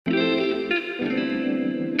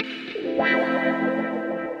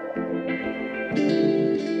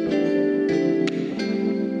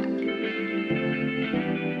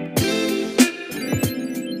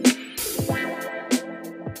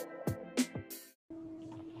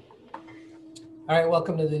All right,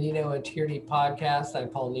 welcome to the Nienow Tierney Podcast. I'm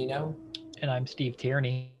Paul Nienow. And I'm Steve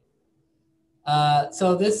Tierney.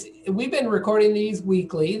 We've been recording these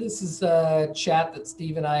weekly. This is a chat that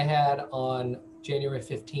Steve and I had on January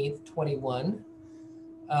 15th, 21,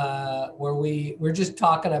 where we're just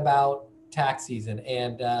talking about tax season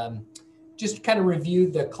and just kind of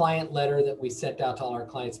reviewed the client letter that we sent out to all our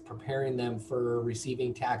clients, preparing them for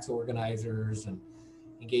receiving tax organizers and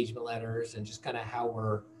engagement letters, and just kind of how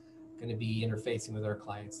we're going to be interfacing with our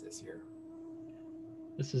clients this year.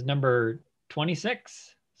 This is number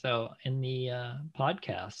 26. So in the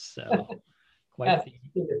podcast, so quite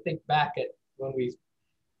to think back at when we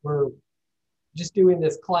were just doing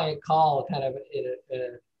this client call, kind of in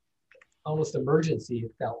a almost emergency.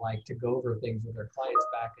 It felt like, to go over things with our clients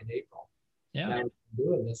back in April. Yeah, now we're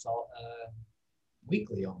doing this all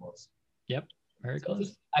weekly almost. Yep, very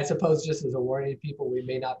close. I suppose just as a warning to people, we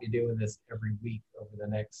may not be doing this every week over the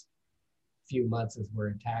next few months as we're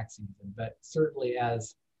in tax season, but certainly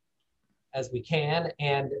as we can,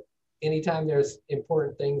 and anytime there's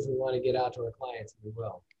important things we want to get out to our clients, we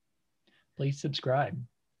will. Please subscribe.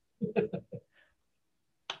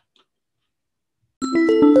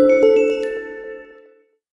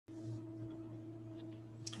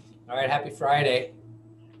 All right, happy Friday.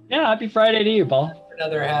 Yeah, happy Friday to you, Paul.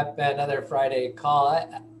 Another Friday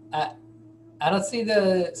call. I don't see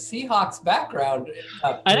the Seahawks background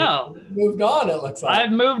up. I know. Moved on, it looks like.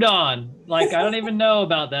 I've moved on. Like, I don't even know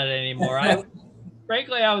about that anymore.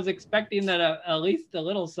 Frankly, I was expecting that at least a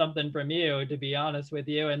little something from you, to be honest with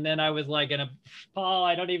you. And then I was like, Paul,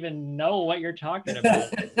 I don't even know what you're talking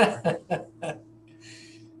about.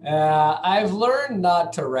 I've learned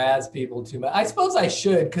not to razz people too much. I suppose I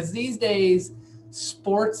should, because these days,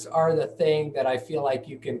 sports are the thing that I feel like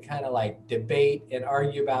you can kind of like debate and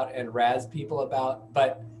argue about and razz people about,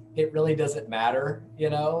 but it really doesn't matter,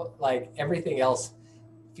 like everything else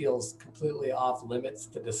feels completely off limits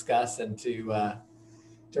to discuss and to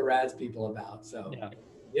razz people about. So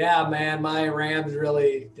yeah, man, my Rams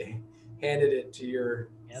really handed it to your.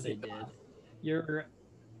 Yeah, they did. Your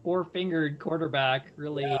four-fingered quarterback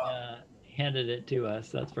really handed it to us.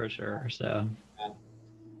 That's for sure. So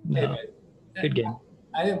no. Good game.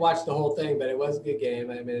 I didn't watch the whole thing, but it was a good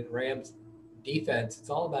game. I mean, Rams defense, it's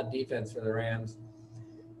all about defense for the Rams.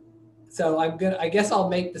 So I guess I'll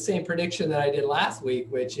make the same prediction that I did last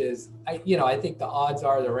week, which is, I think the odds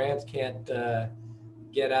are the Rams can't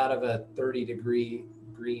get out of a 30-degree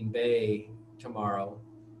Green Bay tomorrow.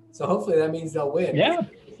 So hopefully that means they'll win.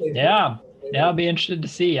 Yeah, I'll be interested to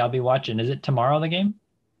see. I'll be watching. Is it tomorrow, the game?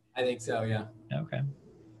 I think so, yeah. Okay.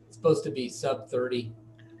 It's supposed to be sub 30.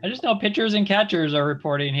 I just know pitchers and catchers are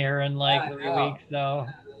reporting here in 3 weeks, so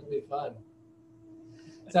that'll be fun.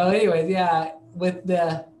 So, anyways, with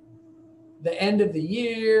the end of the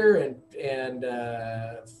year and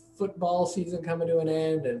football season coming to an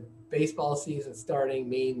end and baseball season starting,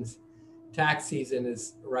 means tax season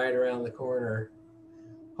is right around the corner.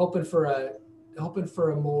 Hoping for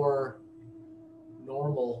a more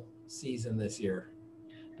normal season this year.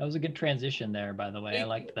 That was a good transition there, by the way. I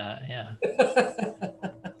liked that. Yeah.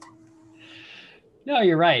 No,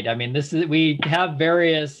 you're right. I mean, we have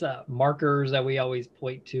various markers that we always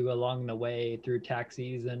point to along the way through tax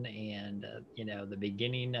season, and the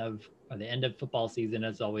beginning of or the end of football season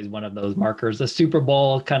is always one of those markers. The Super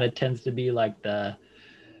Bowl kind of tends to be like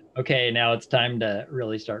okay, now it's time to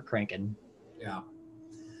really start cranking. Yeah.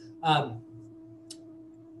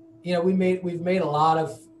 We've made a lot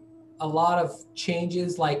of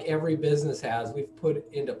changes, like every business has. We've put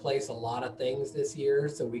into place a lot of things this year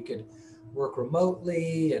so we could work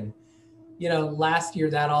remotely. And, last year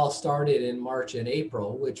that all started in March and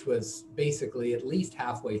April, which was basically at least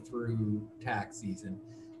halfway through tax season.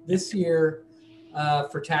 This year,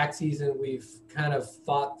 for tax season, we've kind of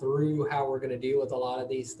thought through how we're going to deal with a lot of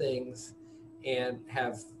these things and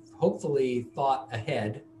have hopefully thought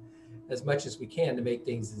ahead as much as we can to make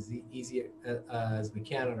things as easy as we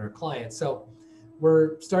can on our clients. So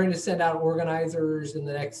we're starting to send out organizers in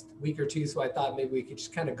the next week or two. So I thought maybe we could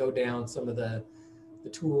just kind of go down some of the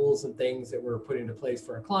tools and things that we're putting into place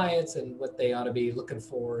for our clients and what they ought to be looking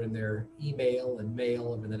for in their email and mail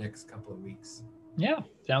over the next couple of weeks. Yeah,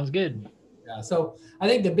 sounds good. Yeah. So I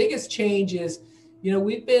think the biggest change is,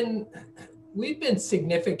 we've been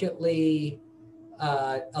significantly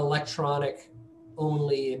electronic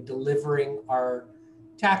only in delivering our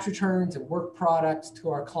tax returns and work products to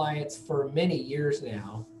our clients for many years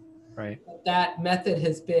now. Right. That method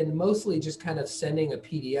has been mostly just kind of sending a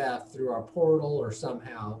PDF through our portal or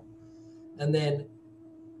somehow. And then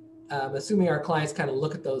assuming our clients kind of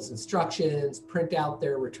look at those instructions, print out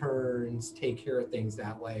their returns, take care of things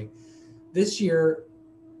that way. this year,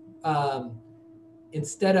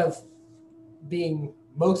 instead of being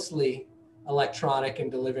mostly electronic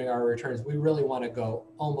and delivering our returns, we really want to go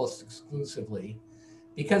almost exclusively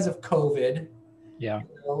because of COVID. Yeah.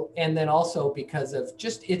 And then also because of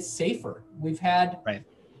just it's safer. We've had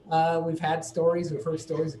stories, we've heard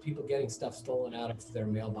stories of people getting stuff stolen out of their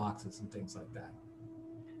mailboxes and things like that.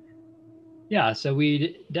 Yeah, so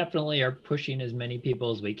we definitely are pushing as many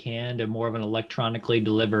people as we can to more of an electronically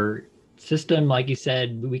delivered system. Like you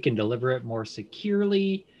said, we can deliver it more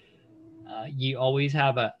securely. You always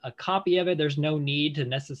have a copy of it. There's no need to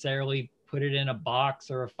necessarily put it in a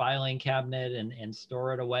box or a filing cabinet and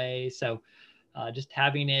store it away. So just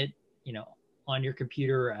having it, on your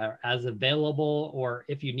computer as available, or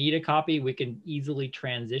if you need a copy, we can easily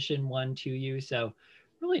transition one to you. So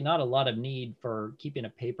really not a lot of need for keeping a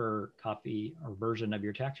paper copy or version of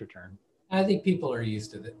your tax return. I think people are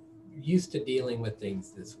used to dealing with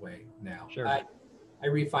things this way now. Sure. I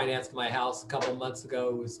refinanced my house a couple months ago.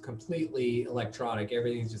 It was completely electronic.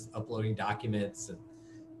 Everything's just uploading documents and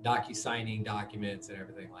docu-signing documents and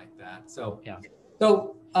everything like that. So, yeah.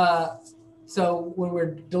 So when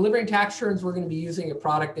we're delivering tax returns, we're going to be using a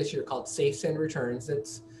product this year called SafeSend Returns.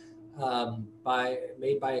 It's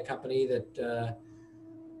made by a company that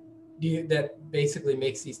basically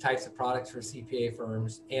makes these types of products for CPA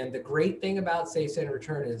firms. And the great thing about SafeSend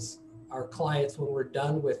Return is our clients, when we're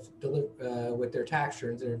done with their tax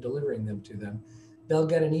returns and are delivering them to them, they'll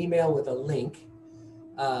get an email with a link.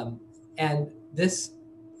 And this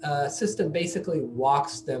system basically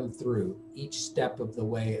walks them through each step of the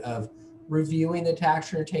way of reviewing the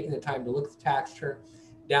tax return, taking the time to look at the tax return,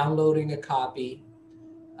 downloading a copy,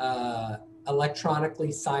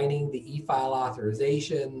 electronically signing the e-file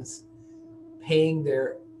authorizations, paying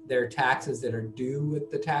their taxes that are due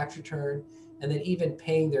with the tax return, and then even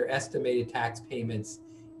paying their estimated tax payments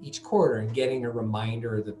each quarter and getting a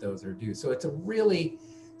reminder that those are due. So it's a really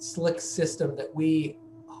slick system that we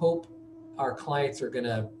hope our clients are going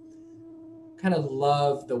to kind of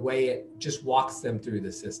love the way it just walks them through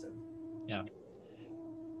the system. Yeah.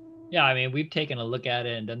 Yeah, I mean, we've taken a look at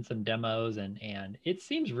it and done some demos, and it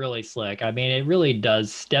seems really slick. I mean, it really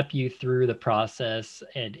does step you through the process,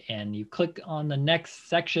 and you click on the next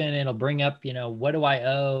section, it'll bring up, what do I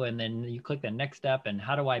owe? And then you click the next step and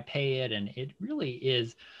how do I pay it? And it really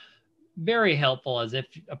is very helpful, as if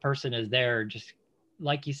a person is there, just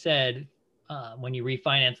like you said, when you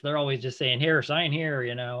refinance, they're always just saying, here, sign here,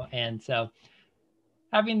 and so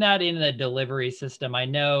having that in the delivery system, I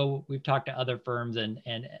know we've talked to other firms and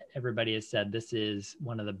everybody has said this is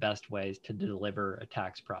one of the best ways to deliver a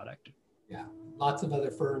tax product. Yeah, lots of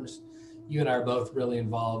other firms. You and I are both really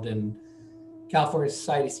involved in California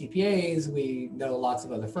Society of CPAs. We know lots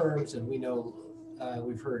of other firms, and we know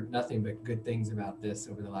we've heard nothing but good things about this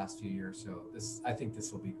over the last few years. So I think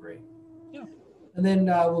this will be great. Yeah. And then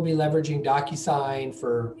we'll be leveraging DocuSign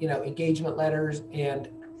for engagement letters and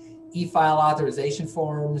e-file authorization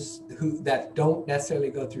forms that don't necessarily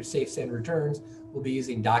go through SafeSend Returns. We'll be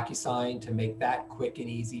using DocuSign to make that quick and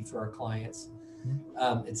easy for our clients.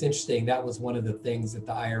 It's interesting. That was one of the things that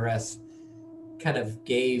the IRS kind of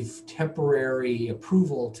gave temporary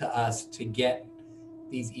approval to us to get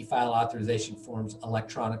these e-file authorization forms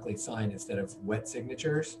electronically signed instead of wet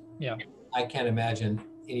signatures. Yeah. I can't imagine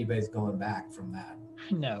anybody's going back from that.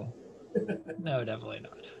 No, definitely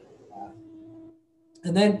not.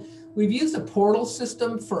 And then we've used a portal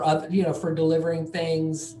system for for delivering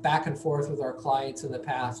things back and forth with our clients in the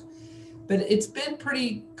past, but it's been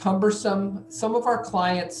pretty cumbersome. Some of our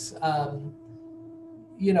clients,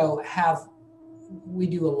 we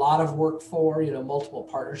do a lot of work for, multiple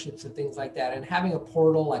partnerships and things like that. And having a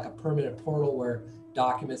portal, like a permanent portal where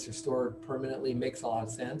documents are stored permanently, makes a lot of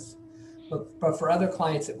sense. But for other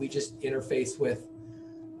clients that we just interface with,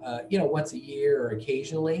 once a year or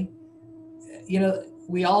occasionally,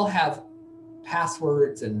 we all have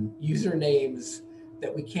passwords and usernames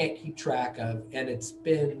that we can't keep track of. And it's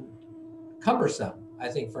been cumbersome, I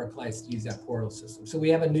think, for our clients to use that portal system. So we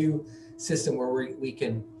have a new system where we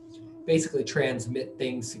can basically transmit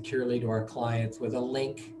things securely to our clients with a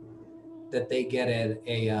link that they get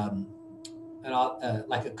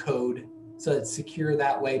like a code. So it's secure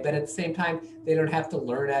that way. But at the same time, they don't have to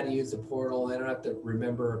learn how to use the portal. They don't have to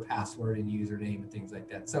remember a password and username and things like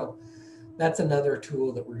that. So that's another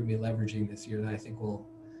tool that we're going to be leveraging this year that I think will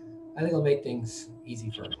make things easy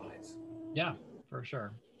for our clients. Yeah, for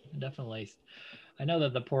sure. Definitely. I know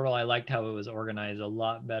that the portal, I liked how it was organized a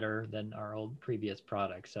lot better than our old previous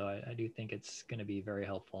product. So I do think it's going to be very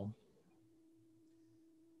helpful.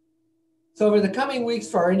 So over the coming weeks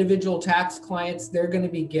for our individual tax clients, they're going to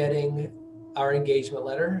be getting our engagement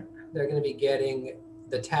letter. they're going to be getting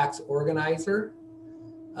the tax organizer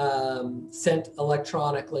sent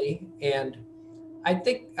electronically. And I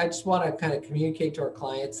think I just want to kind of communicate to our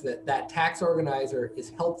clients that that tax organizer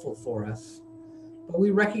is helpful for us, but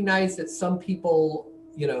we recognize that some people,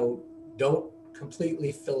 don't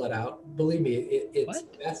completely fill it out. Believe me, it's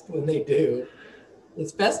best when they do.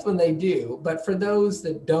 It's best when they do. But for those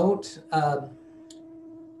that don't,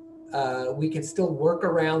 we can still work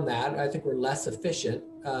around that. I think we're less efficient,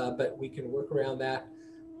 but we can work around that.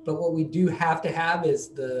 But what we do have to have is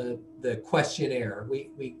the questionnaire.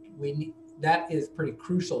 We need, that is pretty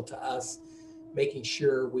crucial to us, making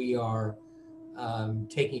sure we are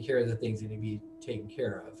taking care of the things that need to be taken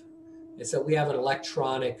care of. And so we have an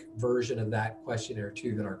electronic version of that questionnaire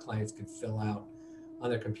too that our clients can fill out on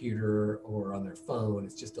their computer or on their phone.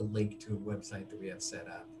 It's just a link to a website that we have set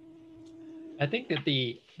up. I think that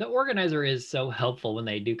the organizer is so helpful when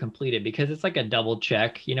they do complete it, because it's like a double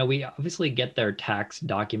check. We obviously get their tax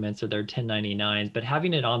documents or their 1099s, but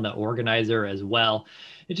having it on the organizer as well,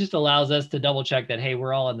 it just allows us to double check that, hey,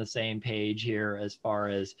 we're all on the same page here as far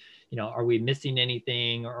as, are we missing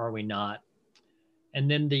anything or are we not?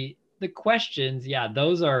 And then the questions, yeah,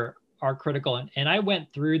 those are critical. And I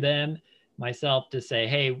went through them myself to say,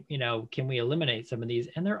 hey, can we eliminate some of these?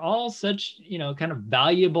 And they're all such, kind of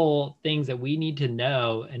valuable things that we need to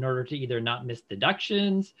know in order to either not miss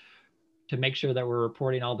deductions, to make sure that we're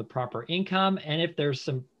reporting all the proper income. And if there's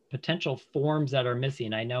some potential forms that are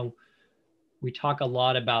missing, I know we talk a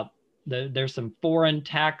lot about there's some foreign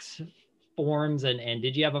tax forms and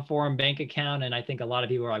did you have a foreign bank account? And I think a lot of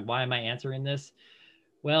people are like, why am I answering this?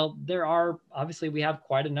 Well, obviously we have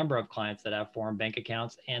quite a number of clients that have foreign bank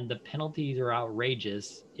accounts, and the penalties are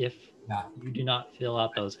outrageous if you do not fill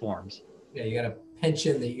out those forms. Yeah, you got a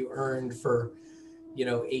pension that you earned for,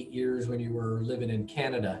 8 years when you were living in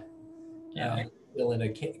Canada. Yeah. Still in a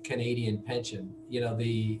Canadian pension.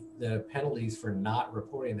 The penalties for not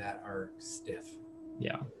reporting that are stiff.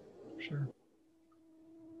 Yeah, sure.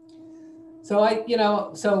 So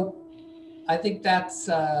I think that's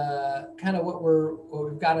kind of what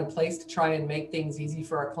we've got in place to try and make things easy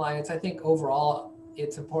for our clients. I think overall,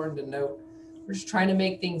 it's important to note we're just trying to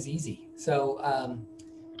make things easy. So,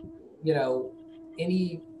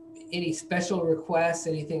 any special requests,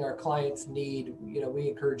 anything our clients need, we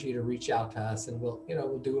encourage you to reach out to us, and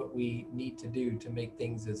we'll do what we need to do to make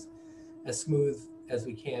things as smooth as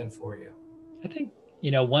we can for you. I think,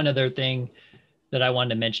 one other thing that I wanted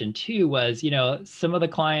to mention too was, some of the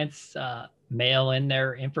clients mail in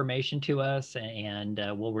their information to us, and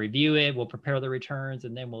we'll review it, we'll prepare the returns,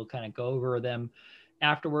 and then we'll kind of go over them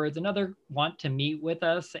afterwards. Another want to meet with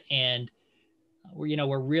us, and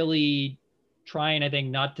we're really trying, I think,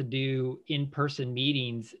 not to do in-person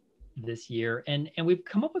meetings this year, and we've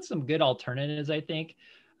come up with some good alternatives. I think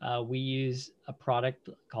we use a product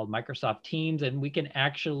called Microsoft Teams, and we can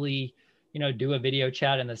actually do a video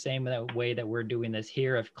chat in the same way that we're doing this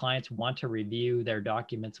here. If clients want to review their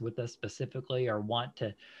documents with us specifically, or want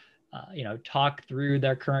to, talk through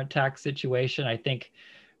their current tax situation, I think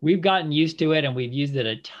we've gotten used to it, and we've used it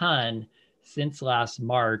a ton since last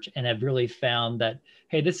March, and have really found that,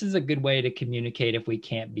 hey, this is a good way to communicate if we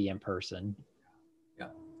can't be in person.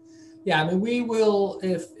 Yeah. I mean, we will,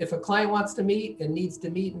 if a client wants to meet and needs to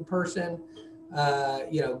meet in person,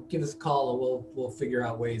 give us a call, and we'll figure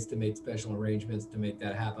out ways to make special arrangements to make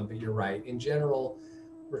that happen. But you're right. In general,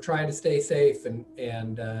 we're trying to stay safe,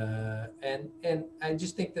 and I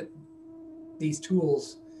just think that these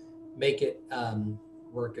tools make it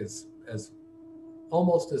work as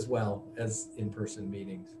almost as well as in-person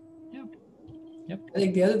meetings. Yep. I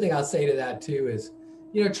think the other thing I'll say to that too is,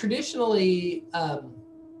 traditionally,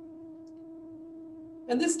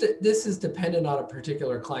 and this is dependent on a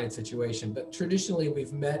particular client situation, but traditionally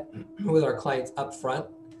we've met with our clients up front,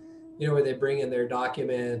 where they bring in their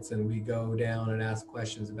documents and we go down and ask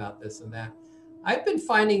questions about this and that. I've been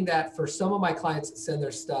finding that for some of my clients that send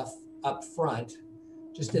their stuff up front,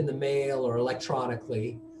 just in the mail or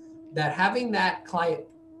electronically, that having that client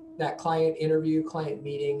interview, client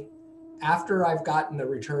meeting, after I've gotten the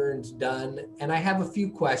returns done, and I have a few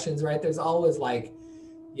questions, right? There's always like,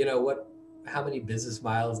 how many business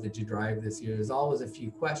miles did you drive this year? There's always a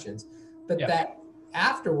few questions, but that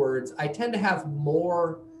afterwards, I tend to have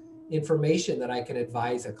more information that I can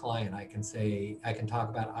advise a client. I can talk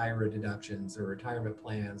about IRA deductions or retirement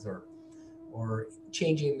plans, or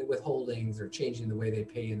changing the withholdings, or changing the way they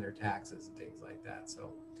pay in their taxes and things like that.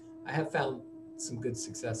 So I have found some good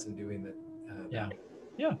success in doing that.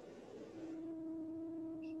 Yeah.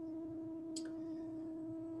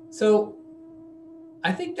 So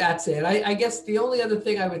I think that's it. I guess the only other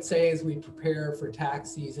thing I would say is we prepare for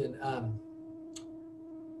tax season.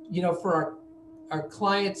 For our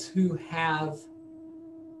clients who have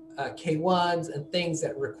K1s and things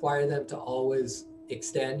that require them to always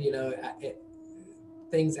extend,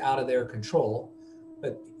 things out of their control,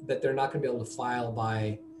 but that they're not going to be able to file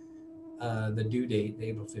by the due date, the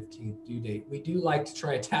April 15th due date. We do like to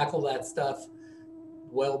try and tackle that stuff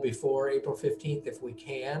well before April 15th if we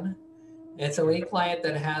can. And so any client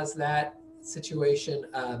that has that situation,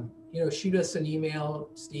 shoot us an email,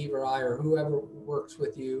 Steve or I, or whoever works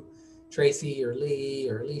with you, Tracy or Lee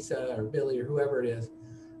or Lisa or Billy or whoever it is.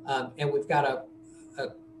 And we've got a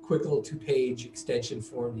quick little 2-page extension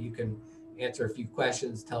form that you can answer a few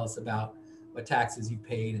questions, tell us about what taxes you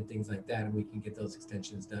paid and things like that, and we can get those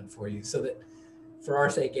extensions done for you so that for our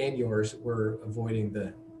sake and yours, we're avoiding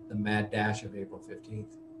the mad dash of April 15th.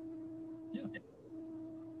 Yeah.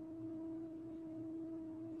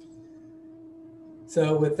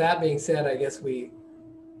 So with that being said, I guess we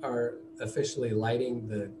are officially lighting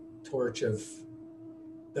the torch of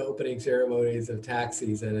the opening ceremonies of tax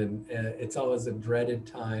season, and it's always a dreaded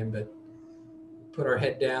time, but put our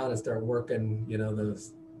head down and start working,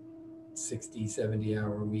 those 60,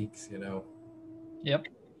 70-hour weeks, Yep.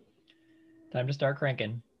 Time to start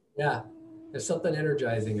cranking. Yeah. There's something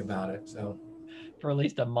energizing about it. So for at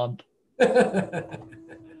least a month. All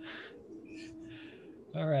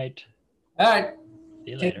right. right.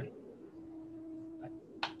 See you later.